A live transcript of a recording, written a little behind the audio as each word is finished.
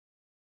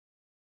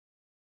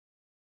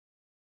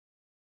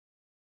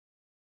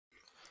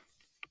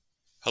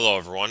Hello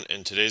everyone.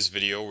 In today's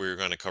video, we're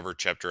going to cover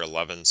Chapter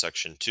 11,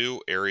 Section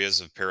 2,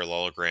 Areas of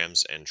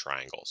Parallelograms and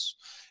Triangles.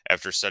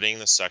 After studying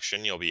this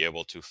section, you'll be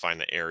able to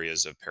find the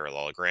areas of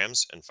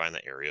parallelograms and find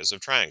the areas of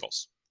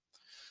triangles.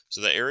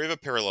 So the area of a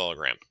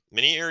parallelogram.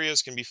 Many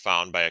areas can be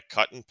found by a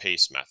cut and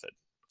paste method.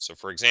 So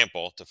for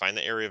example, to find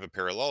the area of a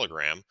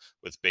parallelogram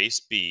with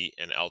base B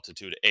and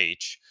altitude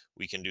h,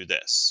 we can do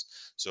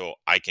this. So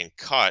I can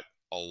cut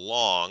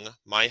along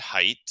my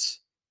height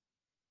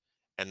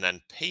and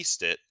then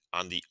paste it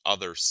on the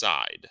other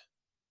side.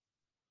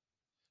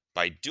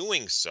 By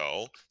doing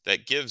so,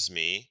 that gives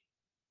me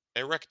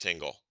a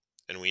rectangle.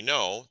 And we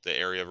know the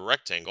area of a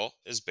rectangle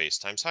is base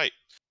times height.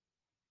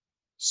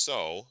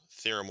 So,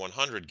 Theorem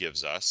 100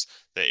 gives us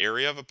the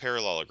area of a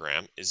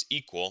parallelogram is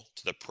equal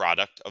to the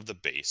product of the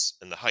base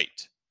and the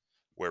height,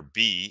 where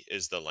B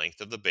is the length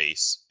of the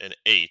base and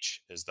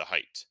H is the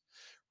height.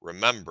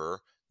 Remember,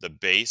 the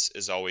base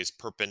is always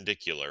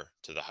perpendicular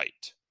to the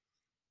height.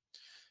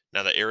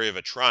 Now the area of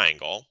a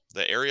triangle,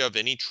 the area of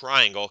any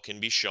triangle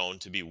can be shown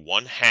to be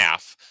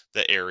 1/2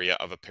 the area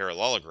of a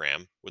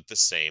parallelogram with the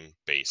same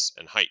base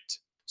and height.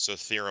 So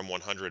Theorem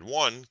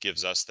 101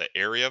 gives us the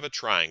area of a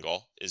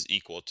triangle is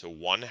equal to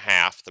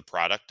 1/2 the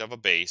product of a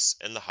base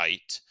and the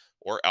height,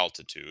 or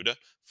altitude,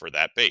 for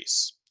that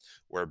base,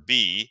 where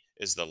B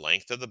is the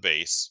length of the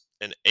base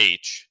and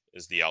H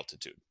is the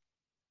altitude.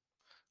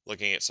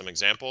 Looking at some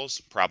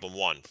examples, problem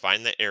 1,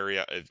 find the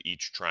area of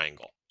each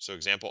triangle. So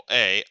example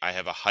A, I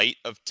have a height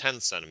of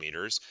 10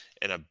 centimeters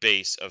and a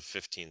base of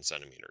 15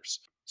 centimeters.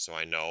 So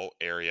I know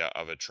area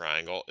of a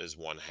triangle is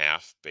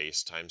 1/2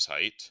 base times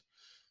height.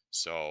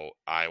 So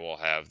I will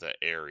have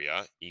the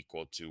area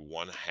equal to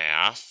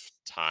 1/2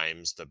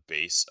 times the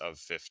base of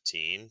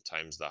 15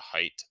 times the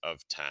height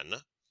of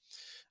 10.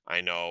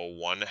 I know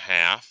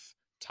 1/2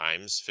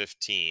 times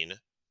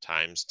 15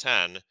 times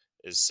 10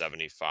 is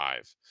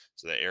 75.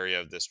 So the area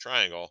of this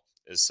triangle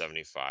is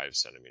 75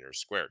 centimeters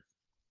squared.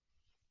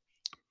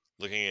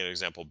 Looking at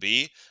example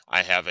B,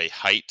 I have a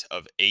height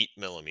of 8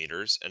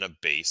 millimeters and a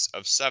base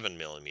of 7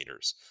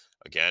 millimeters.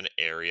 Again,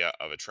 area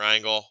of a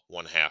triangle,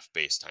 1/2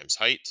 base times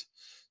height.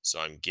 So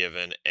I'm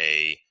given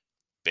a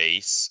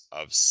base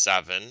of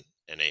 7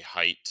 and a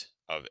height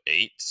of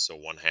 8. So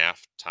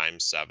 1/2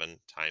 times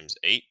 7 times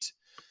 8.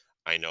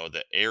 I know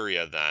the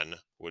area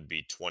then would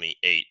be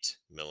 28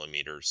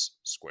 millimeters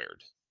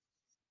squared.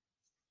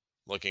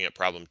 Looking at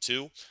problem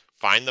 2,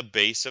 find the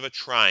base of a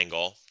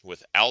triangle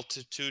with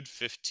altitude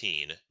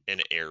 15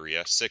 and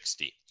area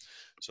 60.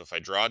 So if I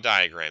draw a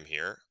diagram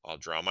here, I'll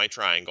draw my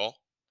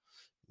triangle.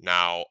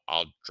 Now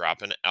I'll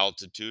drop an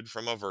altitude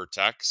from a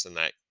vertex, and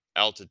that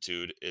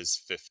altitude is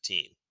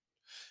 15.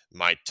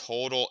 My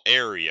total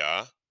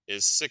area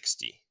is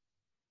 60.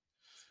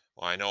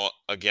 Well, I know,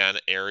 again,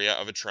 area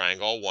of a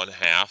triangle,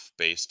 1/2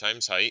 base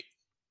times height.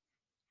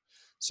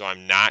 So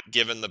I'm not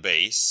given the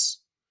base.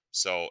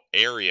 So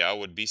area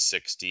would be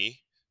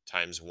 60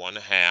 times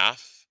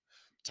 1/2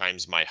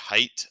 times my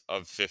height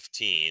of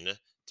 15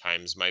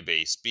 times my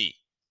base B.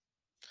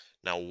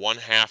 Now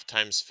 1/2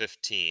 times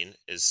 15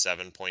 is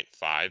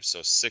 7.5.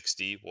 So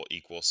 60 will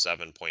equal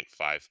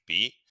 7.5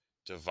 B.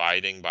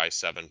 Dividing by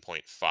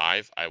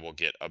 7.5, I will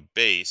get a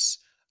base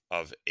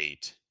of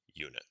 8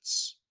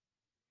 units.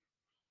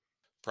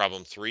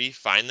 Problem 3,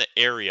 find the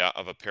area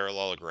of a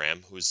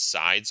parallelogram whose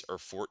sides are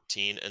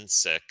 14 and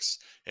 6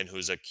 and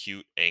whose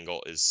acute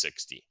angle is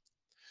 60.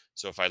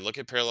 So if I look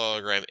at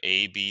parallelogram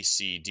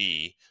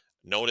ABCD,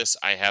 notice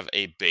I have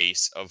a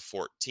base of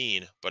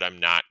 14, but I'm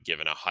not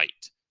given a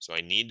height. So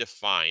I need to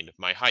find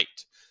my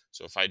height.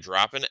 So if I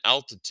drop an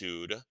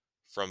altitude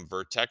from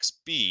vertex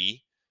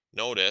B,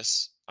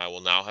 notice I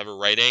will now have a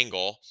right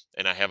angle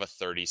and I have a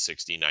 30,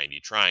 60, 90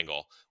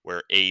 triangle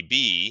where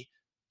AB,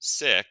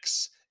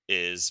 6,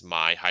 is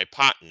my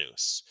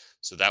hypotenuse.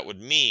 So that would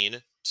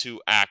mean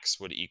 2x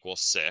would equal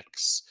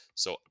 6.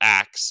 So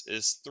x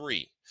is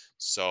 3.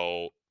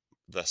 So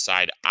the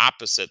side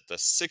opposite the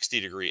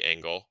 60-degree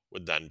angle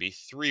would then be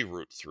 3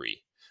 root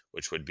 3,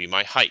 which would be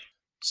my height.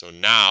 So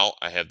now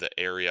I have the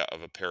area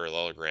of a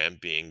parallelogram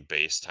being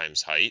base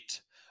times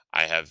height.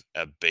 I have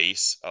a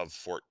base of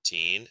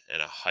 14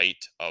 and a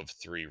height of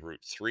 3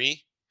 root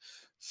 3.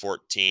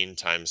 14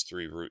 times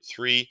 3 root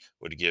 3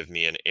 would give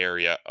me an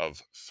area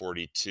of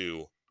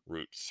 42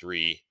 root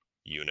 3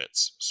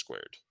 units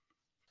squared.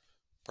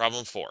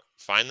 Problem 4.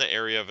 Find the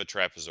area of a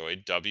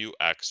trapezoid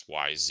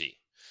WXYZ.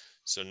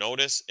 So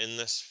notice in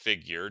this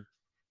figure,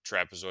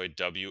 trapezoid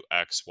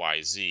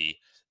WXYZ,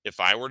 if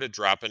I were to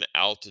drop an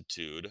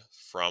altitude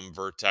from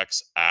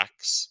vertex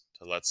X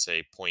to, let's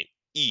say, point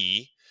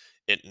E,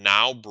 it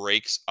now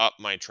breaks up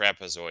my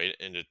trapezoid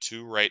into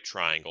 2 right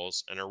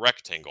triangles and a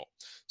rectangle.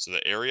 So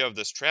the area of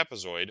this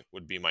trapezoid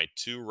would be my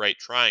 2 right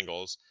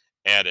triangles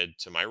added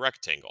to my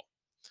rectangle.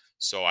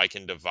 So I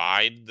can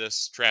divide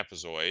this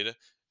trapezoid,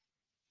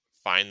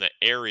 find the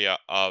area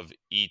of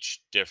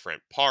each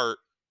different part,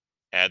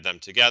 add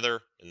them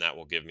together, and that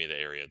will give me the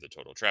area of the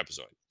total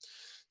trapezoid.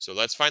 So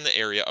let's find the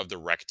area of the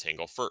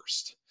rectangle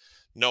first.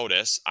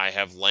 Notice I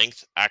have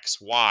length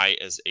XY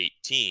as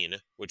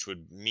 18, which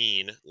would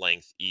mean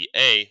length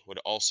EA would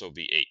also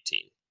be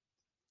 18.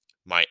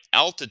 My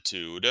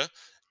altitude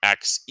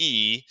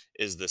XE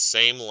is the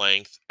same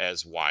length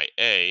as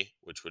YA,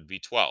 which would be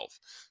 12.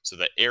 So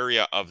the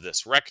area of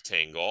this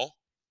rectangle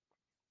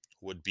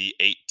would be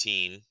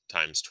 18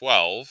 times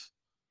 12,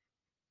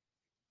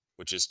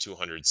 which is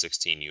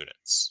 216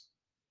 units.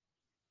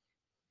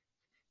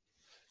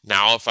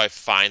 Now, if I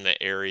find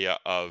the area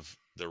of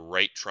the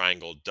right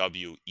triangle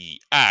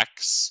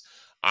WEX,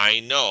 I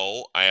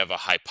know I have a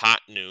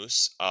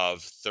hypotenuse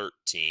of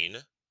 13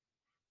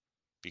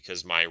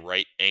 because my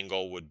right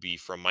angle would be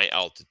from my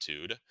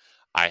altitude.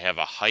 I have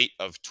a height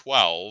of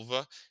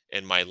 12,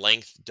 and my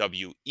length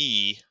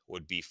WE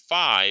would be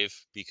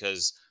 5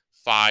 because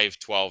 5,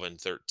 12,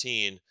 and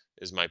 13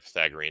 is my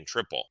Pythagorean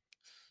triple.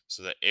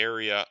 So the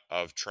area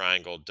of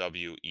triangle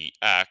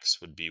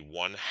WEX would be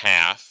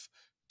 1/2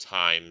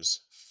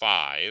 times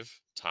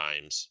 5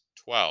 times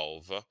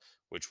 12,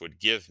 which would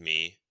give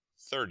me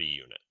 30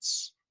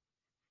 units.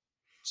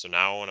 So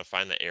now I want to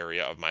find the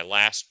area of my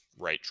last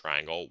right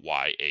triangle,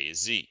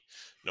 YAZ.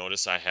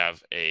 Notice I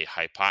have a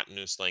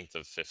hypotenuse length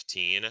of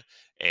 15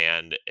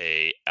 and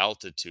a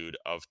altitude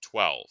of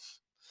 12.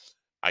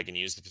 I can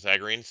use the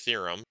Pythagorean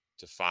theorem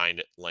to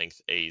find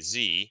length AZ.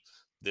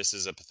 This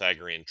is a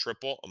Pythagorean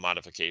triple, a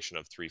modification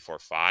of 3, 4,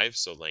 5,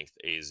 so length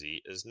AZ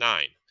is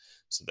 9.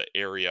 So the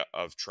area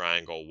of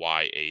triangle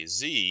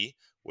YAZ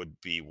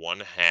would be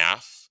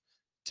 1/2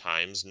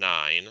 times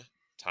 9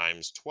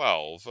 times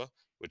 12,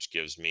 which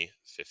gives me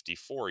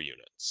 54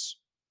 units.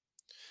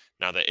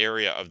 Now the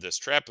area of this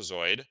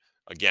trapezoid,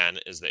 again,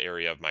 is the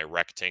area of my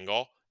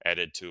rectangle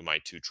added to my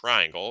two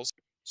triangles.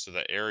 So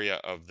the area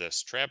of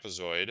this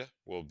trapezoid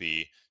will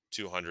be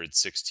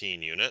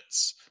 216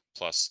 units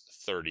plus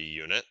 30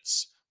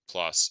 units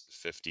plus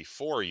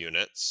 54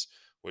 units,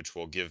 which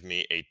will give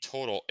me a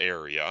total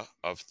area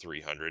of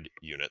 300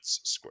 units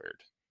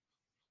squared.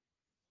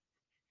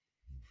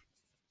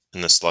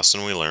 In this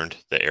lesson, we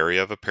learned the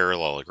area of a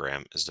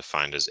parallelogram is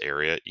defined as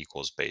area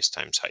equals base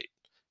times height,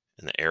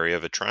 and the area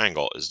of a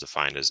triangle is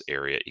defined as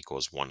area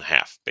equals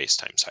 1/2 base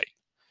times height.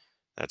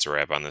 That's a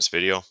wrap on this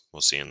video.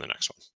 We'll see you in the next one.